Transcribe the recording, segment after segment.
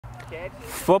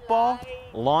Football,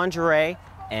 lingerie,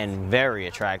 and very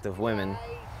attractive women.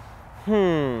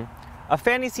 A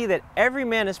fantasy that every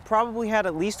man has probably had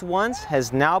at least once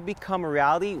has now become a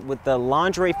reality with the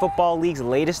Lingerie Football League's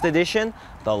latest edition,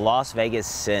 the Las Vegas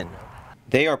Sin.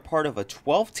 They are part of a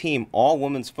 12-team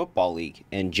all-women's football league,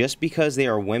 and just because they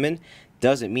are women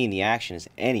doesn't mean the action is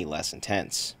any less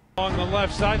intense. On the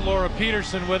left side, Laura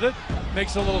Peterson with it,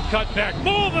 makes a little cutback,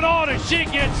 moving on as she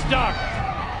gets stuck.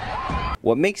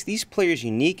 What makes these players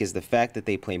unique is the fact that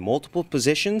they play multiple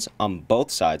positions on both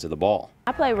sides of the ball.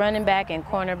 I play running back and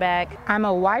cornerback. I'm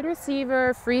a wide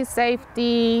receiver, free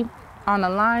safety, on the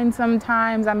line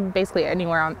sometimes. I'm basically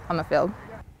anywhere on the field.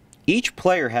 Each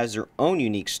player has their own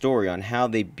unique story on how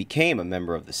they became a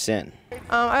member of the Sin.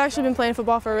 I've actually been playing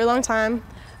football for a really long time.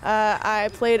 I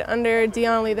played under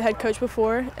Dion Lee, the head coach,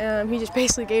 before. He just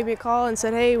basically gave me a call and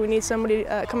said, hey, we need somebody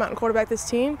to come out and quarterback this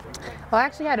team. Well, I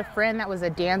actually had a friend that was a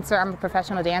dancer. I'm a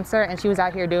professional dancer, and she was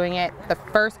out here doing it the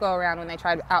first go around when they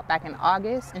tried out back in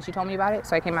August, and she told me about it,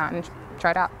 so I came out and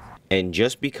tried out. And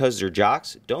just because they're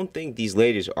jocks, don't think these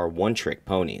ladies are one-trick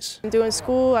ponies. I'm doing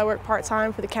school. I work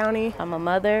part-time for the county. I'm a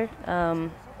mother.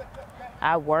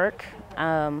 I work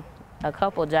a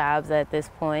couple jobs at this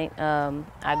point.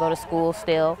 I go to school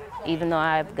still, even though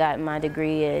I've gotten my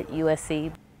degree at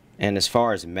USC. And as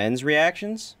far as men's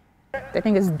reactions? They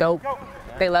think it's dope.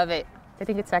 They love it. They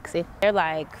think it's sexy. They're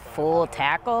like full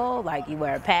tackle, like you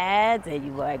wear pads and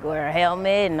you like wear a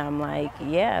helmet, and I'm like,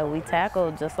 yeah, we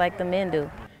tackle just like the men do.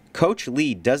 Coach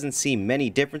Lee doesn't see many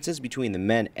differences between the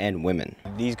men and women.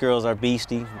 These girls are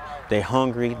beastie, they're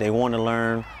hungry, they want to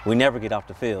learn. We never get off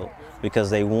the field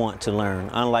because they want to learn.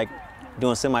 Unlike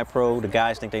doing semi-pro, the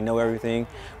guys think they know everything,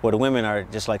 where the women are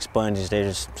just like sponges, they're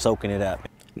just soaking it up.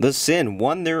 The Sin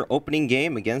won their opening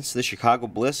game against the Chicago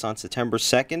Bliss on September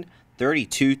 2nd,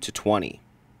 32-20.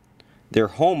 Their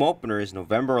home opener is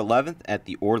November 11th at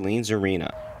the Orleans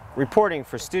Arena. Reporting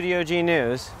for Studio G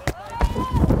News.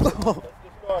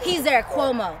 He's there,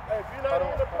 Cuomo.